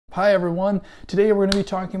Hi everyone, today we're going to be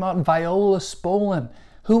talking about Viola Spolin.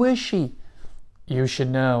 Who is she? You should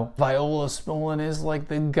know. Viola Spolin is like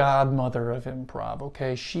the godmother of improv,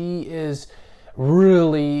 okay? She is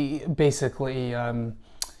really basically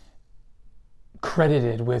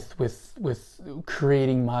credited with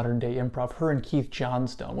creating modern day improv. Her and Keith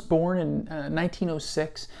Johnstone. Born in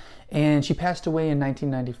 1906 and she passed away in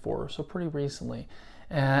 1994, so pretty recently.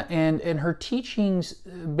 And her teachings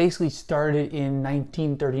basically started in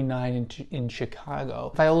 1939 in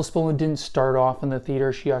Chicago. Viola Spolin didn't start off in the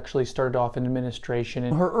theater. She actually started off in administration.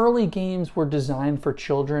 And her early games were designed for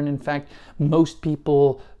children. In fact, most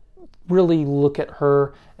people really look at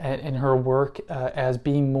her and her work as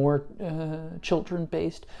being more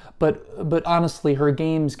children-based, but honestly, her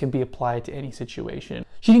games can be applied to any situation.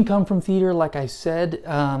 She didn't come from theater, like I said,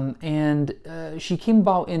 and she came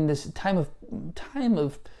about in this time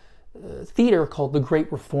of theater called the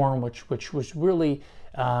Great Reform, which was really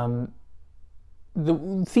the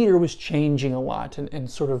theater was changing a lot and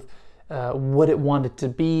sort of what it wanted to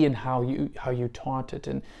be and how you taught it,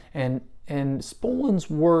 and Spolin's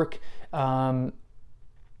work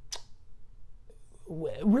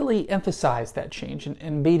really emphasized that change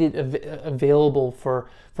and made it available for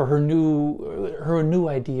her new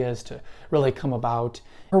ideas to really come about.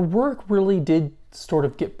 Her work really did sort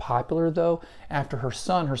of get popular though after her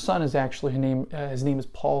son. Her son is actually his name is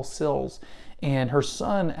Paul Sills, and her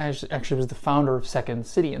son actually was the founder of Second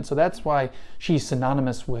City, and so that's why she's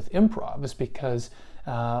synonymous with improv, is because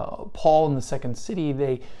Paul and the Second City,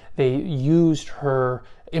 they used her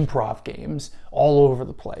improv games all over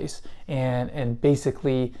the place and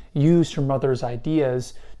basically used her mother's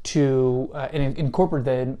ideas to and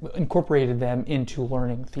incorporated them into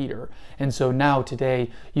learning theater. And so now today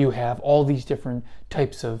you have all these different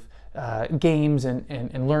types of games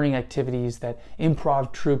and learning activities that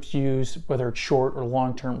improv troupes use, whether it's short or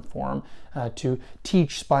long-term form, to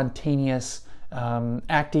teach spontaneous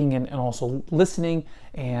acting and also listening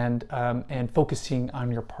and focusing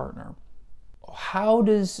on your partner. How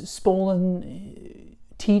does Spolin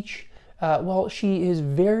teach? Well, she is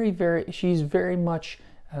she's very much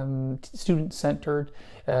student-centered.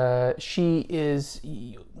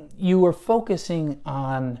 You are focusing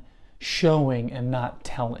on showing and not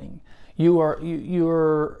telling. You're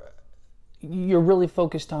really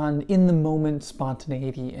focused on in the moment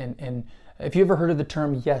spontaneity, and if you ever heard of the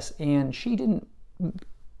term yes and, she didn't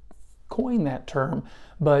coin that term,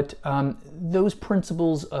 but those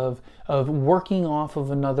principles of working off of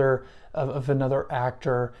another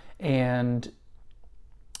actor and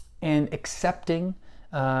accepting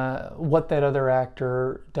what that other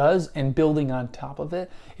actor does and building on top of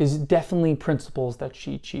it is definitely principles that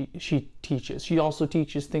she teaches. She also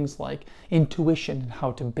teaches things like intuition and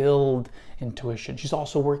how to build intuition. She's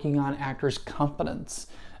also working on actors' competence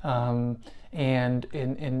and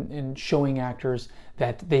showing actors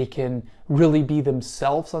that they can really be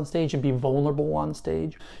themselves on stage and be vulnerable on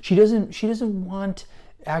stage. She doesn't want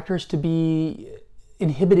actors to be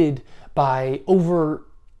inhibited by over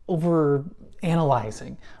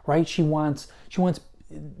analyzing, right? She wants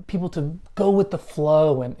people to go with the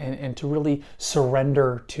flow and to really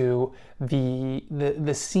surrender to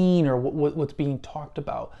the scene or what's being talked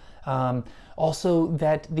about. Also,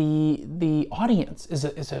 that the audience is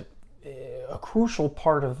a crucial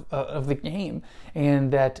part of the game,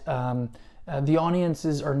 and that the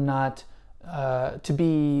audiences are not to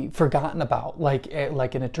be forgotten about, like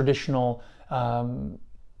in a traditional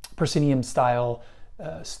proscenium style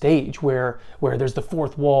stage where there's the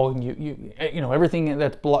fourth wall and you know everything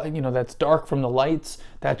that's dark from the lights,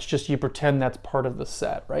 that's just, you pretend that's part of the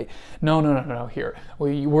set, right? No. Here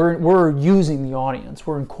we're using the audience,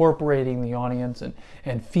 we're incorporating the audience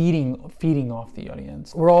and feeding off the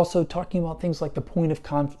audience. We're also talking about things like the point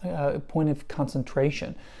of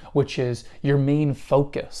concentration, which is your main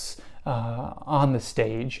focus on the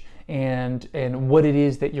stage and what it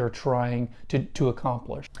is that you're trying to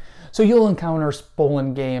accomplish. So you'll encounter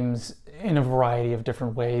Spolin games in a variety of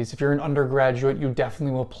different ways. If you're an undergraduate, you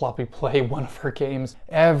definitely will probably play one of her games.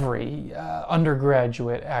 Every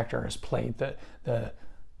undergraduate actor has played the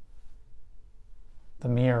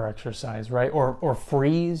mirror exercise, right? Or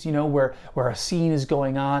freeze, where a scene is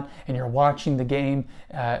going on and you're watching the game,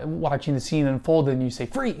 watching the scene unfold, and you say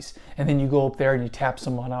freeze, and then you go up there and you tap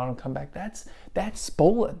someone out and come back. That's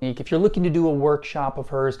Spolin. If you're looking to do a workshop of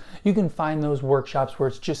hers, you can find those workshops where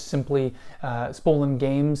it's just simply Spolin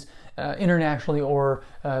games, internationally or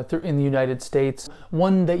in the United States.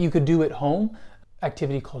 One that you could do at home,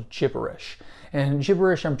 activity called gibberish. And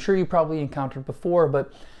gibberish, I'm sure you probably encountered before,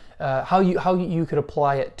 but how you could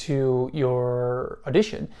apply it to your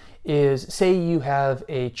audition is, say you have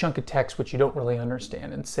a chunk of text which you don't really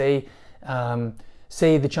understand, and say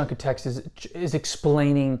the chunk of text is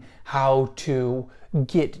explaining how to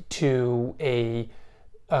get to a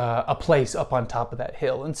place up on top of that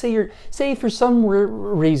hill, and say for some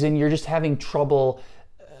reason you're just having trouble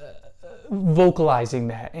vocalizing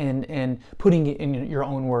that and putting it in your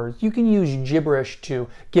own words. You can use gibberish to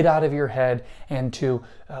get out of your head and to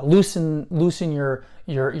loosen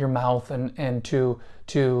your mouth and to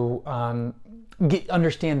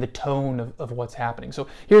understand the tone of what's happening. So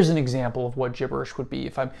here's an example of what gibberish would be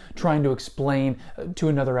if I'm trying to explain to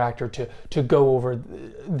another actor to go over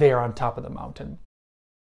there on top of the mountain.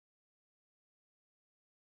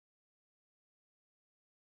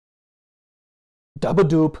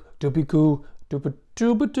 Dubba-doop, doopy-goo,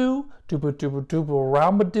 dooba-dooba-doo, dooba-dooba-dooba,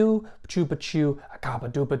 ramba-doo, chooba-choo,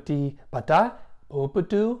 akaba-dooba-dee, ba-da,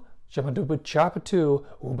 ooba-doo, jabba-dooba-chapa-too,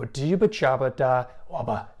 ooba-dooba-chaba-da,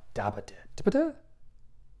 wabba-dabba-da,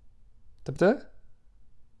 dabba-da.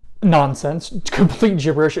 Nonsense, complete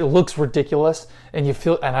gibberish. It looks ridiculous, and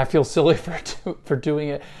I feel silly for doing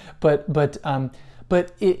it, but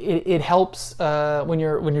it helps when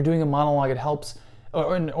you're doing a monologue. It helps.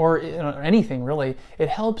 Or anything really, it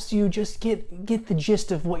helps you just get the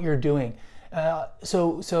gist of what you're doing.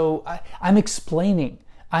 So I'm explaining,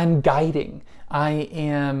 I'm guiding, I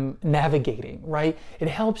am navigating, right? It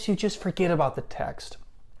helps you just forget about the text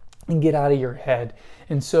and get out of your head.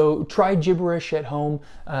 And so try gibberish at home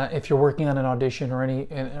if you're working on an audition or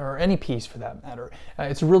any piece for that matter.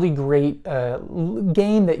 It's a really great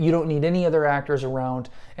game that you don't need any other actors around,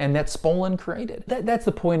 and that Spolin created. That's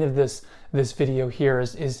the point of this video here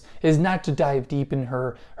is not to dive deep in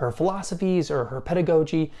her philosophies or her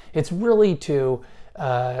pedagogy. It's really to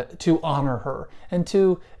honor her and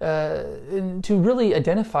to really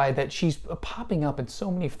identify that she's popping up in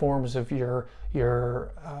so many forms of your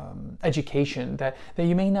education that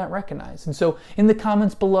you may not recognize. And so in the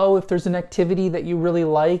comments below, if there's an activity that you really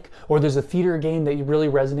like, or there's a theater game that you really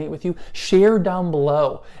resonate with you, share down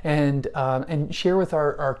below and share with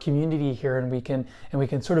our community here, and we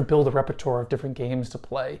can sort of build a repertoire of different games to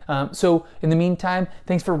play. So in the meantime,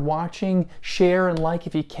 thanks for watching. Share and like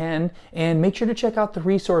if you can, and make sure to check out the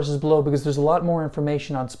resources below, because there's a lot more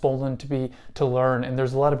information on Spolin to learn, and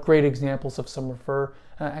there's a lot of great examples of some of her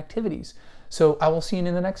activities. So I will see you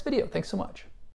in the next video. Thanks so much.